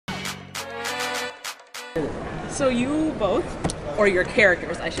So you both, or your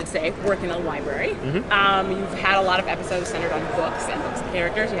characters, I should say, work in a library. You've had a lot of episodes centered on books and books and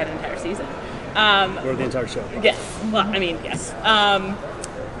characters. You had an entire season. Or the entire show. Yes. Well, I mean, yes.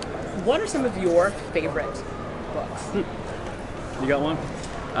 What are some of your favorite books? You got one?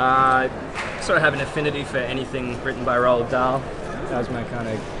 Sort of have an affinity for anything written by Roald Dahl. That was my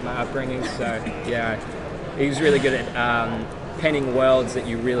upbringing. So yeah, he was really good at penning worlds that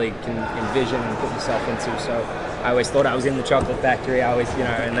you really can envision and put yourself into. So I always thought I was in the chocolate factory. I always,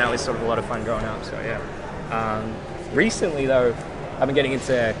 and that was sort of a lot of fun growing up. So yeah. Recently though, I've been getting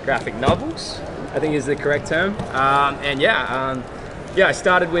into graphic novels, I think is the correct term. I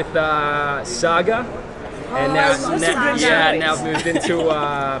started with Saga. And now I've moved into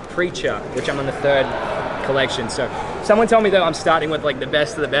Preacher, which I'm on the 3rd collection. So someone told me that I'm starting with like the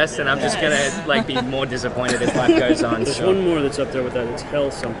best of the best, and I'm just gonna like be more disappointed as life goes on. There's one more that's up there with that. It's Hell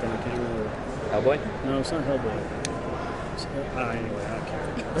something. I can't remember. Hellboy? No, it's not Hellboy. Anyway, I don't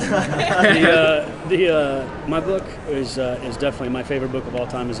care. My book is definitely my favorite book of all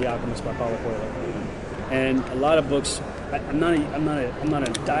time. Is The Alchemist by Paulo Coelho. And a lot of books. I'm not a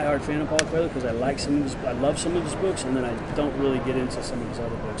diehard fan of Paulo Coelho because I love some of his books, and then I don't really get into some of his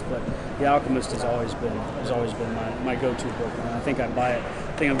other books. But The Alchemist has always been my go-to book, and I think I buy it.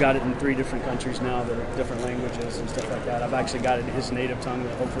 I think I've got it in 3 different countries now, that are different languages and stuff like that. I've actually got it in his native tongue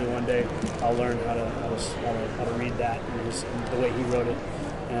that hopefully one day I'll learn how to read that in the way he wrote it.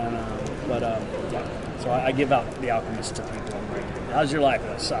 And so I give out The Alchemist to people. I'm like, how's your life?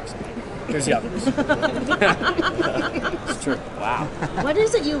 That sucks. Here's The Alchemist. It's true. Wow. What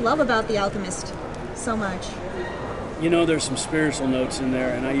is it you love about The Alchemist so much? There's some spiritual notes in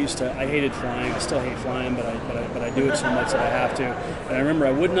there, and I hated flying. I still hate flying, but I do it so much that I have to. And I remember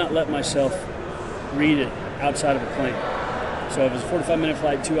I would not let myself read it outside of a plane. So if it was a 45-minute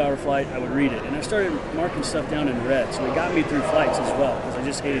flight, 2-hour flight, I would read it. And I started marking stuff down in red, so it got me through flights as well, because I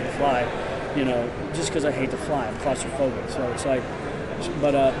just hated to fly, just because I hate to fly. I'm claustrophobic, so it's like,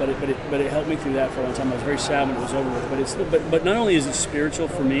 but it helped me through that for a long time. I was very sad when it was over with. But not only is it spiritual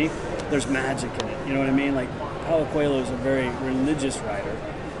for me, there's magic in it. You know what I mean? Like Paulo Coelho is a very religious writer,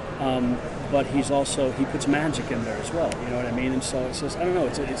 but he puts magic in there as well. You know what I mean? And so it's just, I don't know.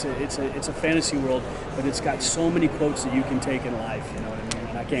 It's a fantasy world, but it's got so many quotes that you can take in life. You know what I mean?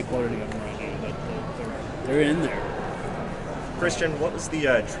 And I can't quote any of them right now, but they're in there. Christian, what was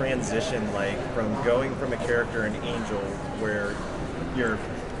the transition like from going from a character in Angel where you're,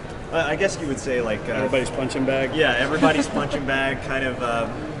 I guess you would say like... everybody's punching bag? Yeah, everybody's punching bag, kind of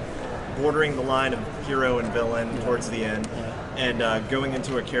bordering the line of hero and villain towards the end, and going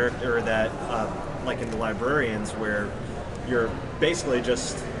into a character that, like in the Librarians, where you're basically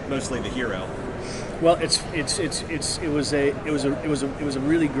just mostly the hero. Well, it was a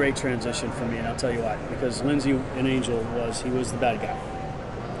really great transition for me, and I'll tell you why. Because Lindsay in Angel was the bad guy.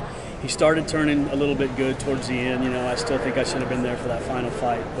 He started turning a little bit good towards the end. I still think I should have been there for that final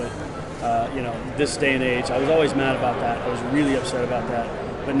fight, but this day and age, I was always mad about that. I was really upset about that.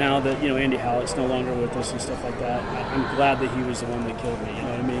 But now that Andy Hallett's no longer with us and stuff like that, I'm glad that he was the one that killed me. You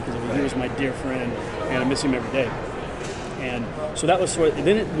know what I mean? Because he was my dear friend, and I miss him every day. And so that was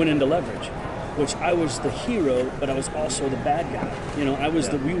then it went into Leverage, which I was the hero, but I was also the bad guy. We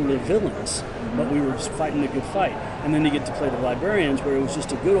were the villains, but we were fighting a good fight. And then you get to play the Librarians, where it was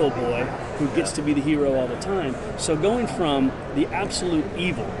just a good old boy who gets to be the hero all the time. So going from the absolute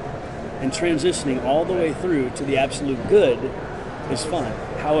evil and transitioning all the way through to the absolute good is fun.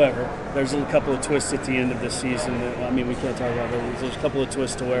 However, there's a couple of twists at the end of this season that, we can't talk about it. There's a couple of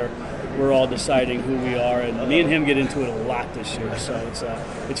twists to where we're all deciding who we are, and me and him get into it a lot this year. So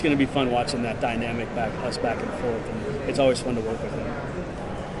it's going to be fun watching that dynamic us back and forth, and it's always fun to work with him.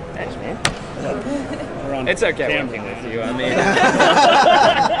 Thanks, man. It's okay working with you.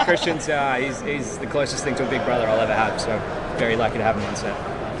 Christian's he's the closest thing to a big brother I'll ever have, so very lucky to have him on set.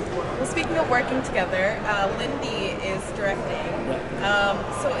 Well, speaking of working together, Lindy is directing.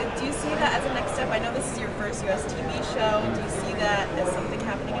 So do you see that as a next step? I know this is your first US TV show. Do you see that as something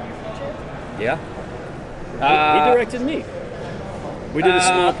happening in your future? Yeah. He directed me. We did a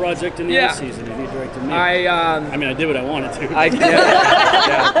small project in the last season, and he directed me. I did what I wanted to.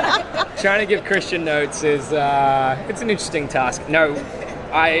 Trying to give Christian notes is it's an interesting task. No,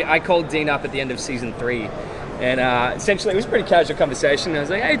 I called Dean up at the end of season 3. And essentially, it was a pretty casual conversation. I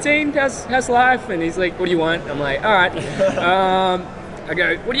was like, "Hey, Dean, how's life?" And he's like, "What do you want?" I'm like, "All right." I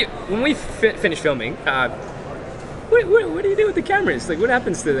go, when we finish filming, what do you do with the cameras? Like, what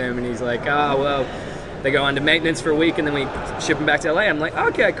happens to them? And he's like, "Oh, well, they go under maintenance for a week, and then we ship them back to LA. I'm like,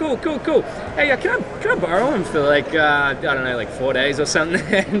 okay, cool. Hey, can I borrow them for like I don't know, like 4 days or something?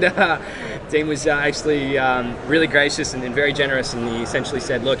 And Dean was actually really gracious and very generous, and he essentially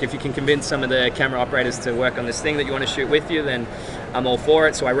said, look, if you can convince some of the camera operators to work on this thing that you want to shoot with you, then I'm all for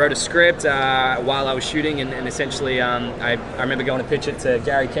it. So I wrote a script while I was shooting, and essentially I remember going to pitch it to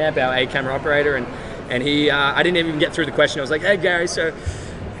Gary Camp, our A camera operator, and he I didn't even get through the question. I was like, hey Gary, so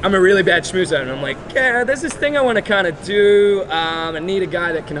I'm a really bad schmoozer, and I'm like, yeah, there's this thing I want to kind of do. I need a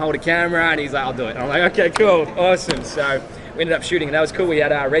guy that can hold a camera, and he's like, I'll do it. And I'm like, okay, cool, awesome. So we ended up shooting, and that was cool. We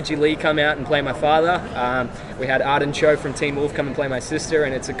had Reggie Lee come out and play my father. We had Arden Cho from Teen Wolf come and play my sister,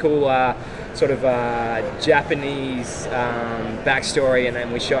 and it's a cool sort of Japanese backstory. And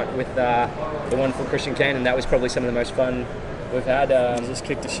then we shot with the wonderful Christian Kane, and that was probably some of the most fun we've had. Just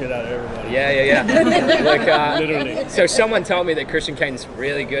kick the shit out of everybody. Yeah. Like, Literally. So someone told me that Christian Kane's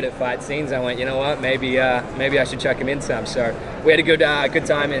really good at fight scenes. I went, you know what? Maybe I should chuck him in some. So we had a good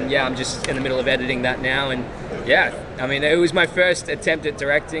time, and yeah, I'm just in the middle of editing that now, and yeah, I mean, it was my first attempt at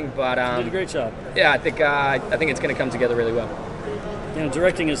directing, but You did a great job. Yeah, I think it's going to come together really well. You know,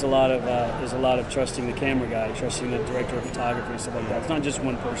 directing is a lot of trusting the camera guy, trusting the director of photography, stuff like that. It's not just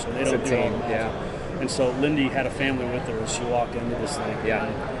one person. They don't It's a do all team, the yeah. magic. And so Lindy had a family with her as she walked into this thing. Yeah.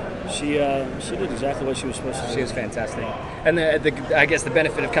 And she did exactly what she was supposed to do. She was fantastic. And I guess the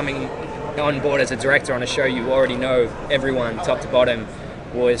benefit of coming on board as a director on a show you already know everyone top to bottom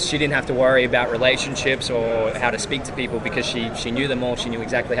was she didn't have to worry about relationships or how to speak to people, because she knew them all. She knew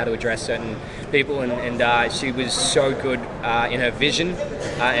exactly how to address certain people, and she was so good in her vision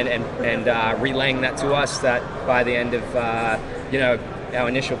and relaying that to us that by the end of our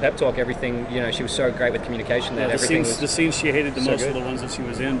initial pep talk, everything, she was so great with communication that everything was the scenes she hated the so most good. were the ones that she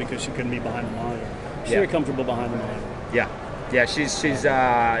was in because she couldn't be behind the monitor. She's Yeah. very comfortable behind the monitor. Yeah, she's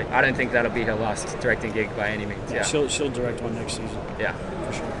I don't think that'll be her last directing gig by any means. Yeah. She'll direct one next season. Yeah.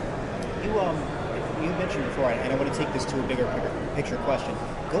 For sure. You mentioned before, and I want to take this to a bigger picture question.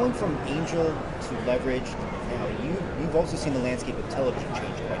 Going from Angel to Leverage, now you've also seen the landscape of television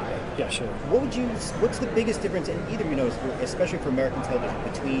change quite a bit. Yeah, sure. What's the biggest difference in either, especially for American television,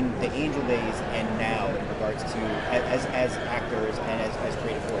 between the Angel days and now in regards to as actors and as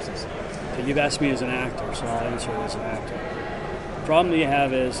creative forces? Okay, you've asked me as an actor, so I'll answer it as an actor. The problem that you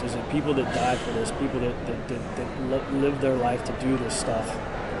have is that people that die for this, people that live their life to do this stuff,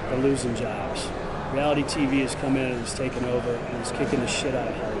 they're losing jobs. Reality TV has come in and it's taken over and it's kicking the shit out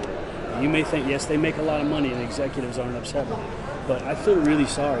of Hollywood. And you may think, yes, they make a lot of money and executives aren't upset with it, but I feel really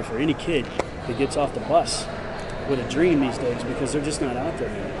sorry for any kid that gets off the bus with a dream these days because they're just not out there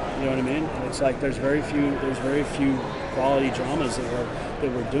anymore. You know what I mean? And it's like there's very few quality dramas that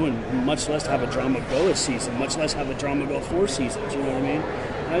we're doing, much less have a drama go a season, much less have a drama go 4 seasons. You know what I mean?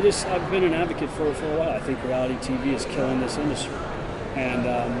 And I've been an advocate for it for a while. I think reality TV is killing this industry.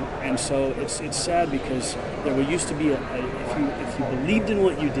 And so it's sad because there used to be if you believed in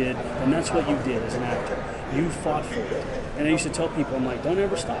what you did, then that's what you did as an actor. You fought for it. And I used to tell people, I'm like, don't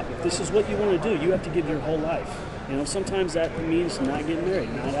ever stop. If this is what you want to do, you have to give your whole life. Sometimes that means not getting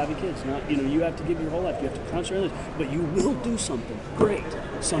married, not having kids. You have to give your whole life. You have to concentrate on this. But you will do something great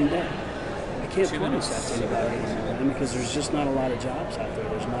someday. I can't promise that to anybody anymore, because there's just not a lot of jobs out there.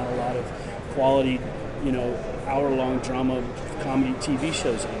 There's not a lot of quality, hour-long drama, comedy TV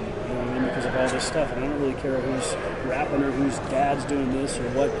shows anymore. You know what I mean? Because of all this stuff. And I don't really care who's rapping or whose dad's doing this or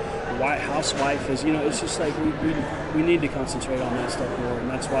what housewife is. It's just like we need to concentrate on that stuff more. And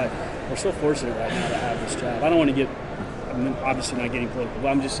that's why we're so fortunate right now to have this job. I don't want to I'm obviously not getting political, but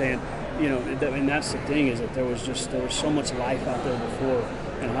I'm just saying, and that's the thing, is that there was so much life out there before,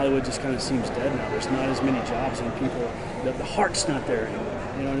 and Hollywood just kind of seems dead now. There's not as many jobs, and people, the heart's not there anymore.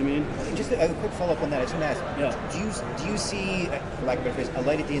 You know what I mean? Just a quick follow-up on that. I was going to ask, Yeah. do you see, for lack of a better phrase, a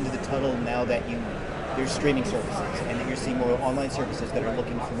light at the end of the tunnel now that there's streaming services and that you're seeing more online services that are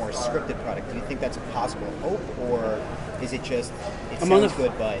looking for more scripted product? Do you think that's a possible hope, or is it just sounds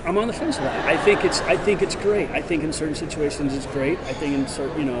good, but I'm on the fence with that. I think it's great. I think in certain situations it's great. I think in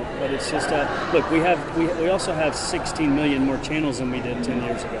certain, but it's just look, we also have 16 million more channels than we did 10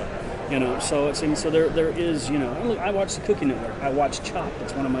 years ago. So there is, I watch the Cooking Network. I watch Chopped.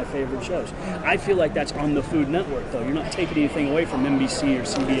 It's one of my favorite shows. I feel like that's on the Food Network, though. You're not taking anything away from NBC or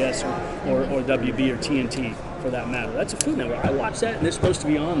CBS or WB or TNT, for that matter. That's a Food Network. I watch that, and it's supposed to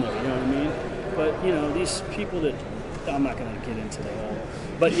be on there. You know what I mean? But these people that I'm not going to get into the whole.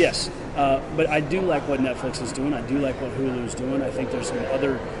 But yes, but I do like what Netflix is doing. I do like what Hulu's doing. I think there's some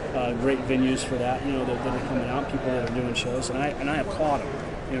other great venues for that. That are coming out. People that are doing shows, and I applaud them.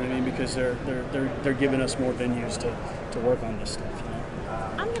 You know what I mean? Because they're giving us more venues to work on this stuff.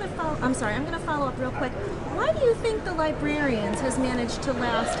 I'm gonna follow up real quick. Why do you think the Librarians has managed to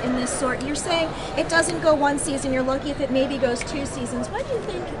last in this sort? You're saying it doesn't go one season. You're lucky if it maybe goes 2 seasons. What do you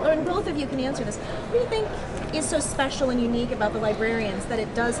think? Or both of you can answer this. What do you think is so special and unique about the Librarians that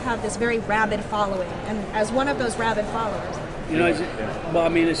it does have this very rabid following? And as one of those rabid followers. You know, well, I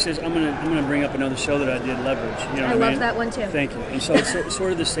mean, it's just I'm gonna bring up another show that I did, Leverage. You know I what love mean? that one too. Thank you. And so it's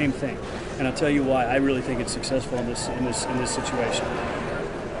sort of the same thing, and I'll tell you why I really think it's successful in this situation.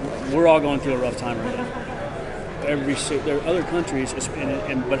 We're all going through a rough time right now. There are other countries,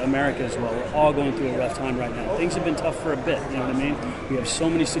 but America as well. We're all going through a rough time right now. Things have been tough for a bit. You know what I mean? We have so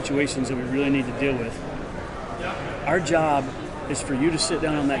many situations that we really need to deal with. Our job is for you to sit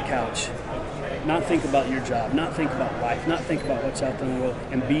down on that couch, not think about your job, not think about life, not think about what's out there in the world,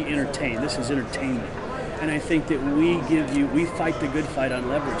 and be entertained. This is entertainment. And I think that we fight the good fight on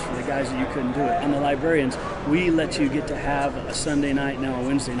Leverage for the guys that you couldn't do it. On the Librarians, we let you get to have a Sunday night, now a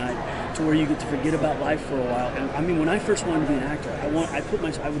Wednesday night, to where you get to forget about life for a while. And I mean, when I first wanted to be an actor, I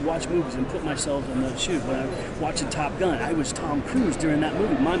would watch movies and put myself in the shoes. When I watched Top Gun, I was Tom Cruise during that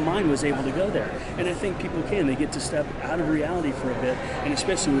movie. My mind was able to go there. And I think people they get to step out of reality for a bit, and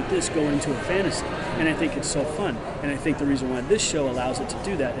especially with this, go into a fantasy. And I think it's so fun. And I think the reason why this show allows it to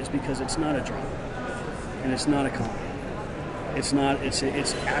do that is because it's not a drama. And it's not a comedy. It's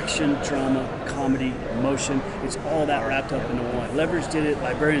action, drama, comedy, emotion. It's all that wrapped up into one. Leverage did it.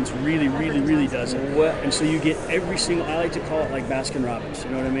 Librarians really does it. And so you get every single, I like to call it like Baskin Robbins,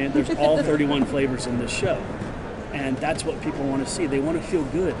 you know what I mean? There's all 31 flavors in this show. And that's what people want to see. They want to feel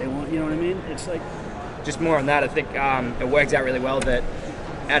good. They want, you know what I mean? It's like... Just more on that, I think it worked out really well that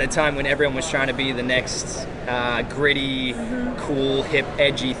at a time when everyone was trying to be the next gritty, cool, hip,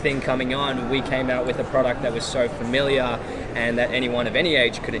 edgy thing coming on, we came out with a product that was so familiar and that anyone of any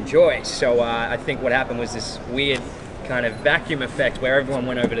age could enjoy. So I think what happened was this weird kind of vacuum effect where everyone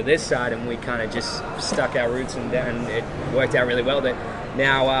went over to this side and we kind of just stuck our roots and it worked out really well. That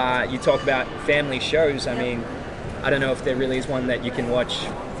now you talk about family shows, I mean, I don't know if there really is one that you can watch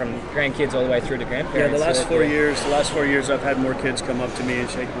from grandkids all the way through to grandparents. Yeah, the last 4 years, I've had more kids come up to me and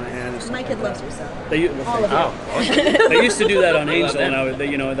shake my hand. And My kid like loves your son. All of you. They used to do that on Angel, and I would,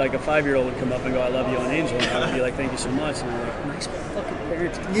 like a 5-year-old would come up and go, "I love you" on Angel, and I would be like, "Thank you so much." And I'm like, "Nice fucking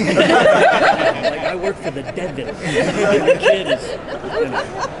parenting." Like I work for the devil. And the kid is.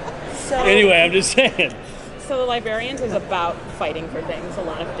 Anyway, I'm just saying. So the Librarians is about fighting for things, a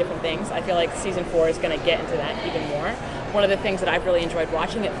lot of different things. I feel like season 4 is going to get into that even more. One of the things that I've really enjoyed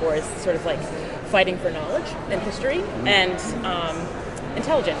watching it for is sort of like fighting for knowledge and history and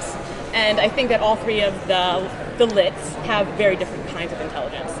intelligence. And I think that all three of the lits have very different kinds of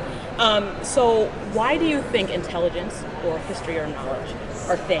intelligence. So why do you think intelligence or history or knowledge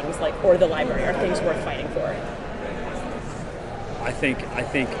are things like, or the library, are things worth fighting for? I think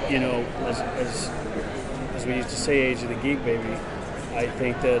as we used to say, age of the geek, baby. I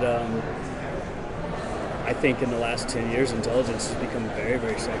think that in the last 10 years, intelligence has become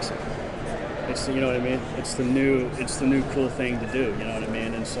very sexy. It's, you know what I mean? It's the new cool thing to do. You know what I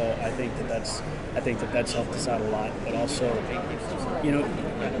mean? And so I think that's helped us out a lot. But also,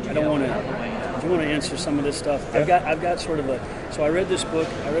 I don't want to. Do you want to answer some of this stuff? I've got sort of a. So I read this book.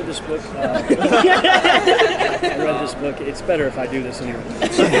 I read this book. It's better if I do this anyway.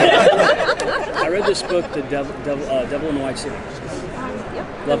 I read this book, The Devil in NYCC.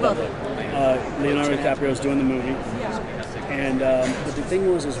 Love that book. Leonardo DiCaprio's doing the movie, and but the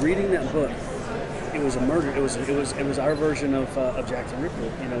thing was reading that book. It was a murder. It was our version of Jack the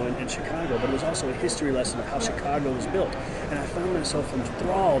Ripper, in Chicago. But it was also a history lesson of how Chicago was built. And I found myself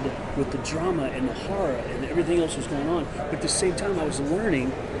enthralled with the drama and the horror and everything else was going on. But at the same time, I was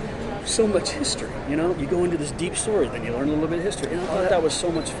learning so much history. You go into this deep story, then you learn a little bit of history. And I thought that was so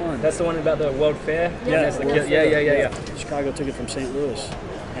much fun. That's the one about the World Fair. Yeah. Chicago took it from St. Louis,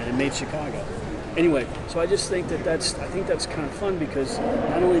 and it made Chicago. Anyway, so I just think that's kind of fun because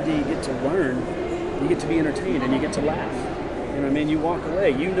not only do you get to learn, you get to be entertained and you get to laugh. You know what I mean? You walk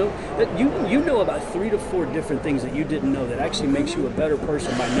away. You know about 3 to 4 different things that you didn't know that actually makes you a better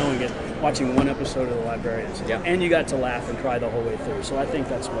person by knowing it, watching one episode of The Librarians. Yeah. And you got to laugh and cry the whole way through. So I think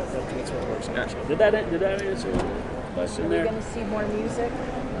that's what works on the show. Did that answer the question there? Are we going to see more music?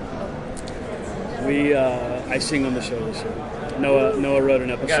 I sing on the show this year. Noah wrote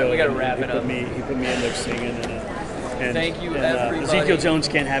an episode. We got to wrap it up. He put me in there singing and thank you, everybody. Ezekiel Jones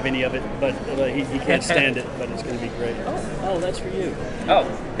can't have any of it, but he can't stand it. But it's going to be great. Oh, that's for you. Oh,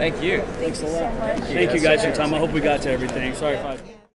 thank you. Thanks a lot. So much. Thank you guys for your time. I hope we got to everything. Sorry if I.